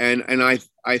 and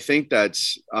I think that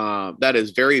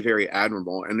is very, very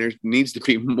admirable. And there needs to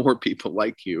be more people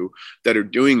like you that are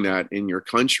doing that in your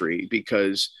country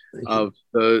because of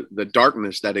the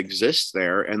darkness that exists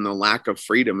there and the lack of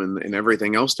freedom and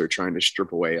everything else they're trying to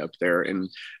strip away up there. And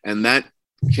that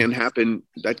can happen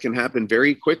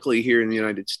very quickly here in the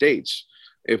United States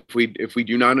if we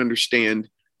do not understand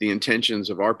the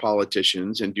intentions of our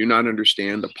politicians and do not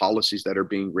understand the policies that are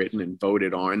being written and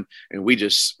voted on, and we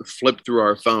just flip through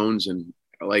our phones and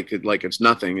like it's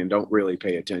nothing and don't really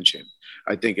pay attention.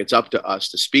 I think it's up to us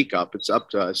to speak up. It's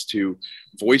up to us to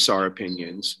voice our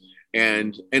opinions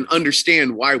and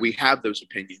understand why we have those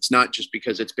opinions, not just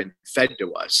because it's been fed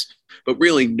to us, but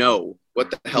really know what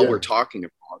the hell we're talking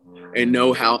about and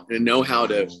know how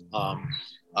to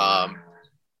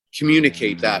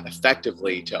communicate that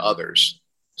effectively to others.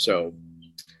 So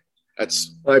I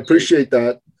appreciate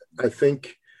that. I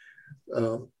think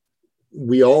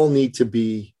we all need to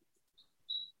be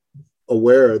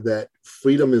aware that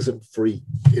freedom isn't free.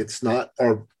 It's not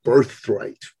our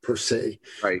birthright per se.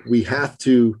 Right. We have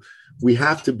to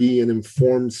be an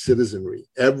informed citizenry.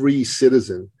 Every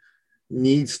citizen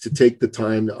needs to take the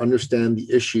time to understand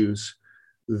the issues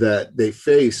that they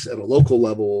face at a local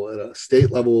level, at a state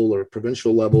level or a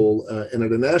provincial level, and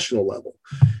at a national level.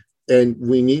 And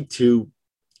we need to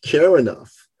care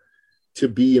enough to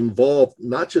be involved,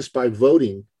 not just by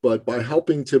voting, but by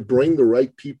helping to bring the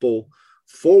right people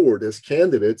forward as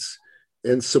candidates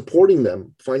and supporting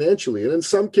them financially. And in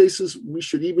some cases, we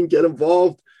should even get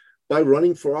involved by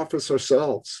running for office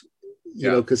ourselves, you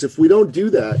know, because if we don't do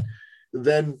that,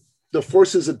 then the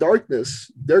forces of darkness,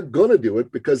 they're going to do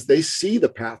it because they see the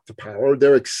path to power.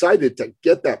 They're excited to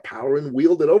get that power and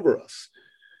wield it over us.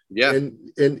 Yeah. And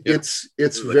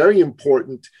it's very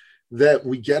important that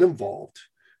we get involved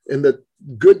and that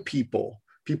good people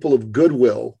of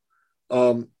goodwill,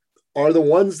 are the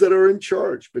ones that are in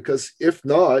charge, because if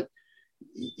not,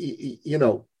 you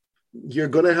know, you're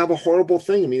going to have a horrible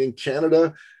thing. I mean, in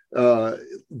Canada,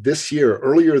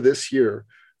 earlier this year,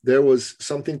 there was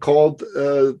something called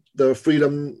the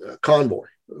Freedom Convoy,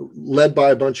 led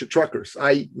by a bunch of truckers.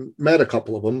 I met a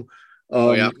couple of them.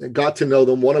 Got to know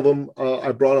them. One of them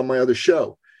I brought on my other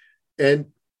show. And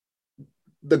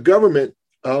the government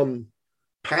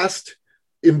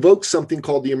invoked something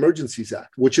called the Emergencies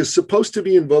Act, which is supposed to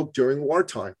be invoked during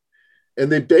wartime.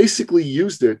 And they basically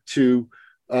used it to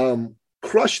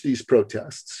crush these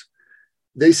protests.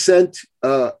 They sent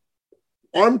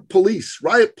armed police,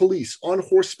 riot police on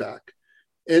horseback.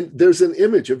 And there's a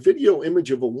video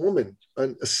image of a woman,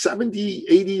 a 70,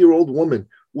 80-year-old woman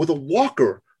with a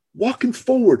walker walking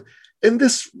forward. And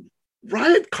this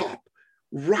riot cop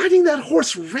riding that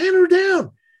horse ran her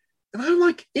down. And I'm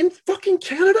like, in fucking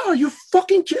Canada? Are you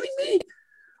fucking kidding me?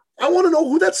 I want to know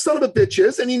who that son of a bitch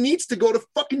is. And he needs to go to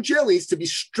fucking jail. He needs to be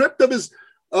stripped of his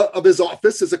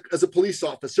office as a police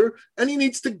officer. And he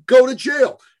needs to go to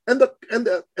jail. And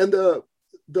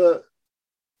the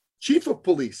chief of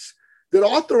police that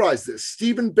authorized this,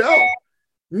 Stephen Bell,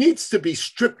 needs to be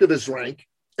stripped of his rank.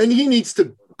 And he needs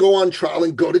to go on trial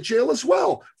and go to jail as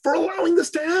well for allowing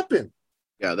this to happen.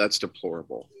 Yeah, that's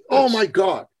deplorable. Oh my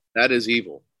God. That is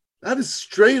evil. That is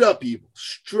straight up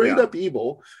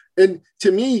evil. And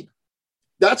to me,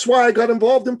 that's why I got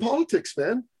involved in politics,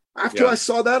 man. After I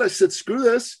saw that, I said, screw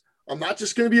this. I'm not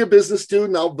just going to be a business dude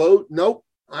and I'll vote. Nope.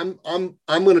 I'm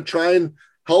going to try and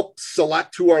help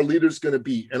select who our leader's going to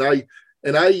be. And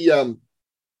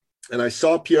I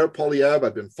saw Pierre Poilievre.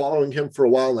 I've been following him for a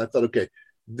while. And I thought, okay,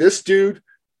 this dude,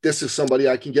 this is somebody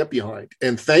I can get behind.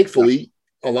 And thankfully,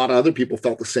 a lot of other people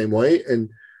felt the same way.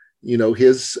 And, you know,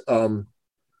 his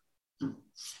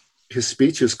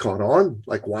speech has caught on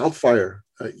like wildfire,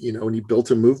 you know, and he built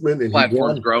a movement. And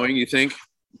platform's growing, you think?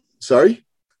 Sorry?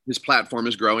 His platform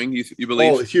is growing, you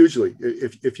believe? Oh, hugely.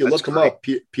 If you look him up,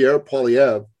 Pierre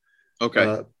Poilievre,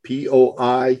 okay.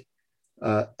 Poilievre,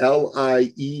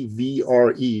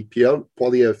 Pierre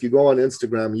Poilievre. If you go on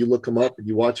Instagram and you look him up and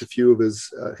you watch a few of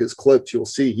his clips, you'll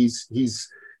see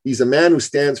he's a man who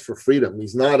stands for freedom.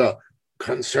 He's not a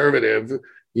conservative,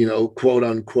 you know, quote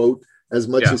unquote, as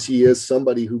much as he is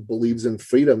somebody who believes in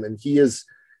freedom. And he is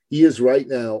right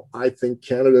now, I think,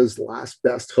 Canada's last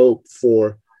best hope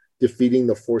for defeating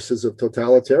the forces of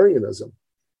totalitarianism.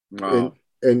 Wow.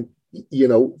 And you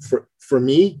know, for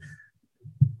me,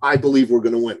 I believe we're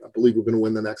going to win. I believe we're going to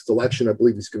win the next election. I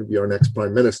believe he's going to be our next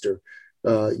prime minister,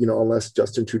 you know, unless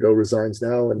Justin Trudeau resigns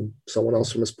now and someone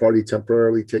else from his party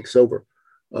temporarily takes over.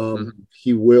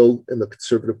 He will, and the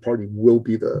Conservative Party will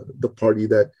be the party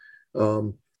that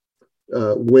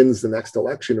wins the next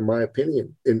election, in my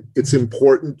opinion. And it's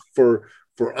important for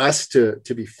for us to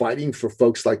be fighting for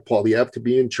folks like Poilievre to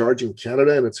be in charge in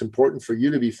Canada, and it's important for you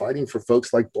to be fighting for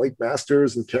folks like Blake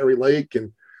Masters and Kerry Lake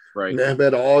and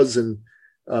Mehmet Oz and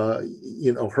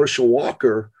Herschel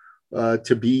Walker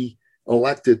to be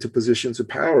elected to positions of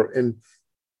power. And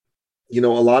a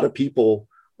lot of people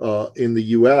in the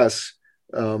U.S.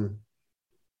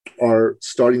 Are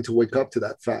starting to wake up to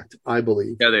that fact, I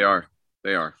believe. Yeah, they are.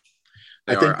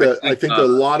 I think a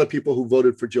lot of people who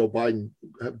voted for Joe Biden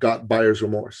have got buyer's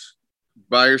remorse.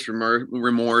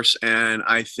 And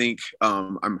I think I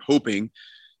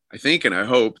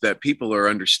hope that people are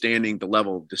understanding the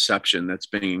level of deception that's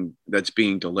being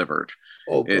delivered.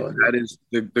 That is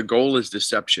the goal is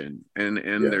deception, and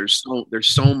there's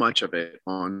so much of it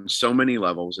on so many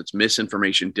levels. It's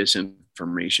misinformation,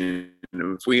 disinformation.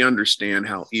 And if we understand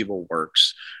how evil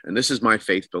works, and this is my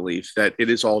faith belief, that it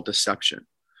is all deception.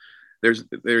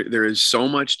 There is so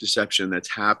much deception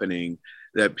that's happening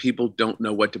that people don't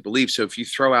know what to believe. So if you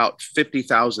throw out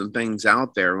 50,000 things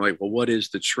out there, like, well, what is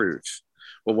the truth?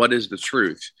 Well, what is the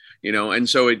truth? And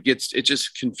so it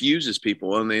just confuses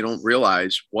people, and they don't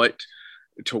realize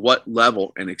to what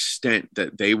level and extent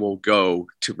that they will go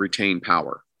to retain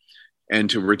power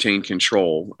and to retain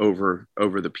control over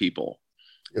the people.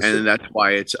 Yes, and that's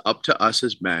why it's up to us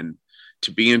as men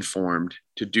to be informed,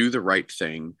 to do the right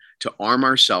thing, to arm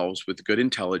ourselves with good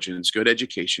intelligence, good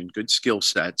education, good skill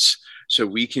sets, so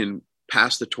we can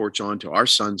pass the torch on to our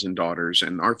sons and daughters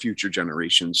and our future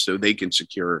generations, so they can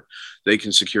secure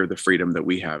the freedom that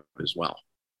we have as well.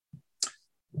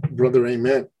 Brother,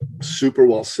 amen. Super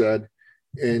well said.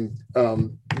 And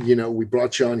we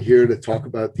brought you on here to talk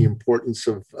about the importance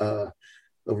of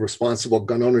responsible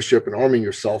gun ownership and arming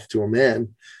yourself to a man.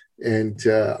 And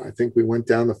I think we went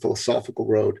down the philosophical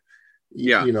road.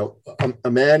 Yeah. A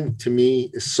man to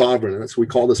me is sovereign. And that's we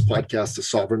call this podcast the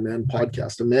Sovereign Man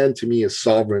Podcast. A man to me is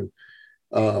sovereign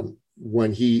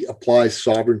when he applies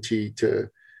sovereignty to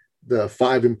the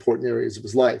 5 important areas of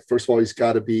his life. First of all, he's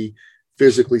got to be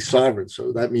physically sovereign.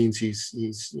 So that means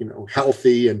he's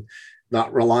healthy and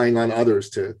not relying on others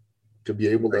to be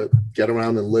able to get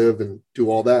around and live and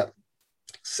do all that.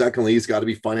 Secondly, he's got to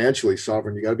be financially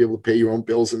sovereign. You got to be able to pay your own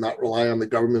bills and not rely on the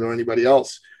government or anybody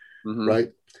else,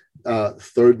 right?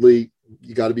 Thirdly,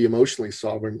 you got to be emotionally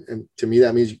sovereign. And to me,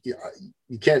 that means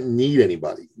you can't need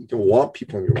anybody. You can want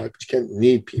people in your life, but you can't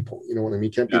need people. You know what I mean?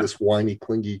 You can't be this whiny,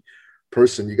 clingy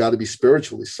person. You got to be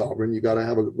spiritually sovereign. You got to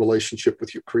have a relationship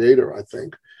with your creator, I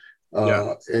think,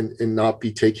 and not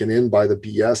be taken in by the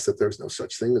BS that there's no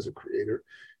such thing as a creator.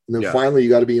 And then finally, you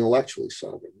got to be intellectually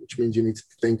sovereign, which means you need to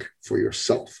think for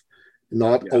yourself,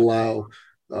 not allow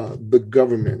the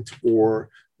government or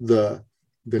the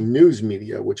news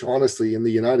media, which honestly in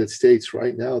the United States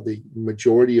right now, the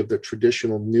majority of the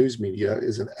traditional news media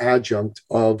is an adjunct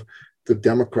of the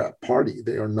Democrat Party.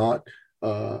 They are not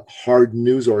hard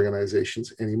news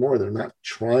organizations anymore. They're not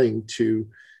trying to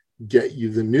get you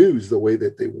the news the way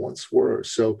that they once were.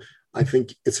 So I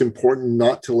think it's important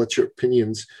not to let your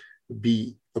opinions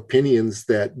be opinions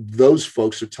that those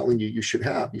folks are telling you you should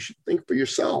have. You should think for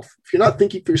yourself. If you're not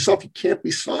thinking for yourself, you can't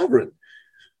be sovereign.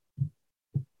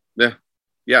 Yeah.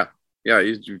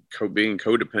 Being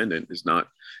codependent is not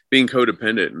being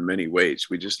codependent in many ways.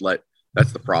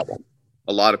 That's the problem.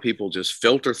 A lot of people just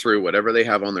filter through whatever they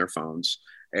have on their phones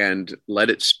and let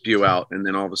it spew out. And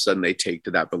then all of a sudden they take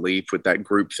to that belief with that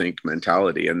groupthink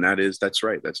mentality. And that's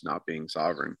right. That's not being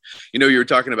sovereign. You were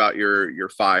talking about your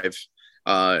 5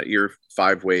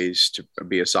 ways to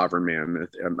be a sovereign man.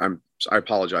 I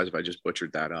apologize if I just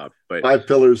butchered that up, but 5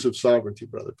 pillars of sovereignty,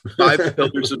 brother. 5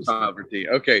 pillars of sovereignty.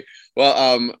 Okay.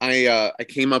 Well, I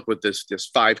came up with this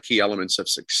 5 key elements of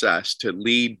success to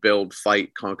lead, build,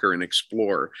 fight, conquer, and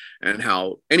explore, and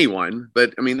how anyone,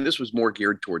 but I mean, this was more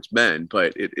geared towards men,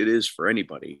 but it is for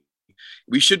anybody.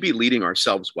 We should be leading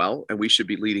ourselves well, and we should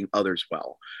be leading others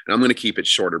well. And I'm going to keep it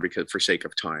shorter because for sake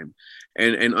of time,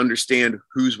 and understand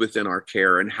who's within our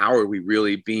care and how are we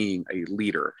really being a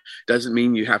leader. Doesn't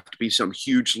mean you have to be some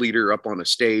huge leader up on a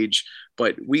stage,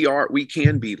 but we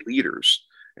can be leaders,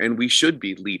 and we should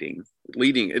be leading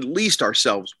at least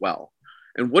ourselves well.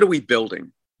 And what are we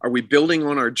building? Are we building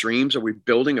on our dreams? Are we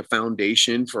building a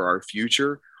foundation for our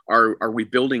future? Are we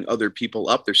building other people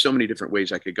up? There's so many different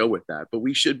ways I could go with that, but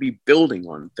we should be building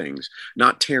on things,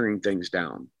 not tearing things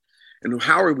down. And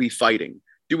how are we fighting?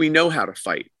 Do we know how to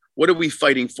fight? What are we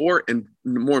fighting for? And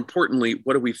more importantly,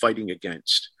 what are we fighting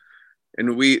against?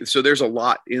 And so there's a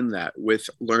lot in that with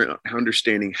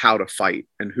understanding how to fight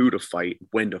and who to fight,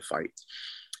 when to fight.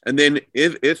 And then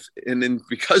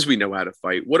because we know how to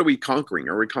fight, what are we conquering?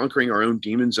 Are we conquering our own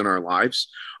demons in our lives?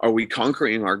 Are we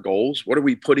conquering our goals? What are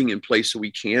we putting in place so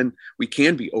we can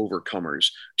be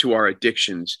overcomers to our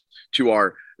addictions,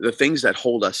 to the things that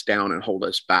hold us down and hold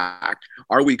us back?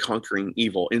 Are we conquering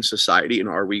evil in society? And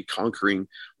are we conquering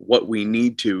what we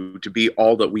need to be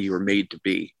all that we were made to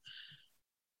be?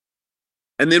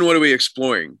 And then what are we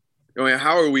exploring?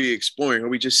 How are we exploring? Are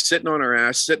we just sitting on our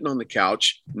ass, sitting on the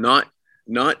couch, not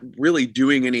really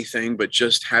doing anything, but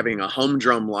just having a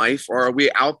humdrum life? Or are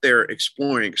we out there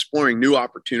exploring new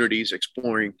opportunities,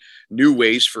 exploring new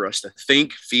ways for us to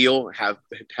think, feel, have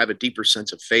a deeper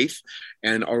sense of faith?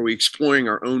 And are we exploring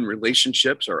our own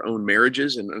relationships, our own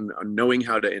marriages, and knowing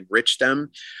how to enrich them?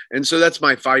 And so that's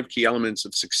my 5 key elements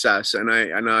of success. And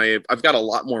I've got a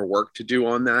lot more work to do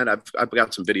on that. I've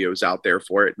got some videos out there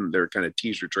for it, and they're kind of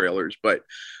teaser trailers, but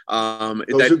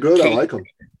those are good. I like them.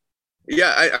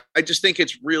 Yeah, I just think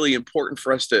it's really important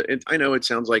for us to, and I know it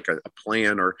sounds like a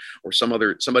plan or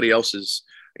somebody else's,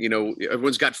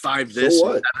 everyone's got 5 this so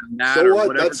what? And that so or what?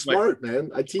 whatever. That's smart,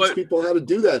 man. I teach people how to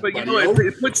do that. But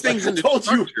it puts things into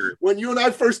structure. When you and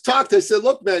I first talked, I said,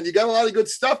 look, man, you got a lot of good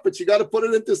stuff, but you got to put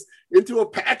it into a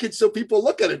package so people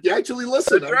look at it. You actually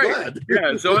listen. That's I'm right. glad.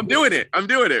 Yeah, so I'm doing it,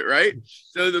 right?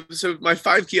 So my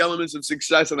 5 key elements of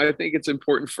success, and I think it's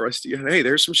important for us to, hey,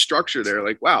 there's some structure there.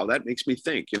 Like, wow, that makes me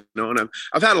think, and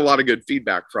I've had a lot of good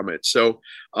feedback from it. So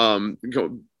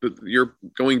you're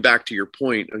going back to your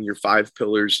point on your 5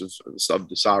 pillars of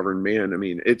the sovereign man. I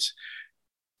mean, it's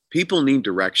people need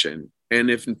direction. And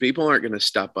if people aren't going to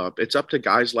step up, it's up to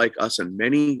guys like us and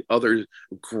many other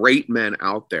great men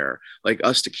out there like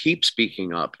us to keep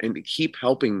speaking up and to keep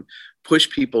helping push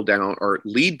people down or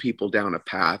lead people down a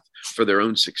path for their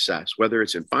own success, whether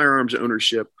it's in firearms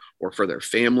ownership or for their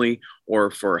family or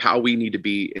for how we need to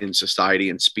be in society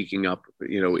and speaking up,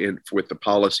 with the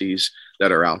policies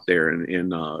that are out there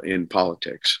in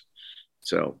politics.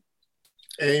 So.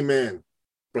 Amen,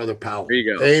 Brother Powell. There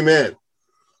you go. Amen.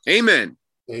 Amen.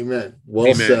 Amen.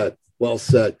 Well said. Well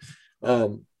said.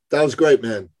 That was great,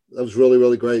 man. That was really,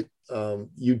 really great.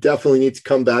 You definitely need to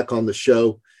come back on the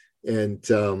show, and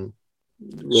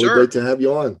really great to have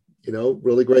you on.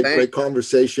 Really great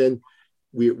conversation.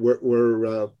 We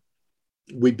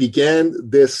began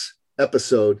this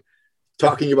episode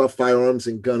talking about firearms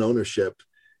and gun ownership,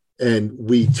 and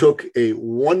we took a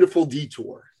wonderful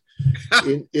detour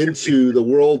into the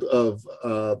world of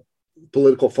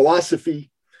political philosophy.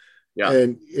 Yeah.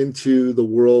 And into the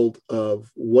world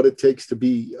of what it takes to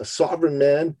be a sovereign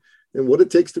man and what it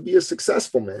takes to be a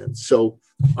successful man. So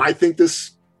I think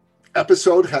this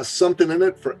episode has something in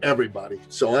it for everybody.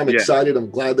 So I'm excited. I'm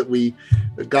glad that we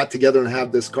got together and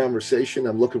have this conversation.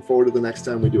 I'm looking forward to the next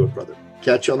time we do it, brother.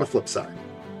 Catch you on the flip side.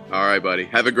 All right, buddy.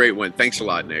 Have a great one. Thanks a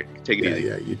lot, Nick. Take it easy.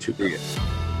 Yeah, you too.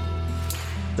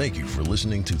 Thank you for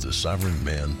listening to the Sovereign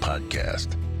Man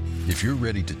Podcast. If you're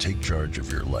ready to take charge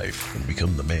of your life and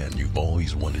become the man you've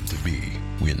always wanted to be,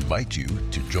 we invite you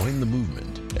to join the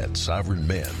movement at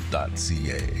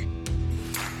sovereignman.ca.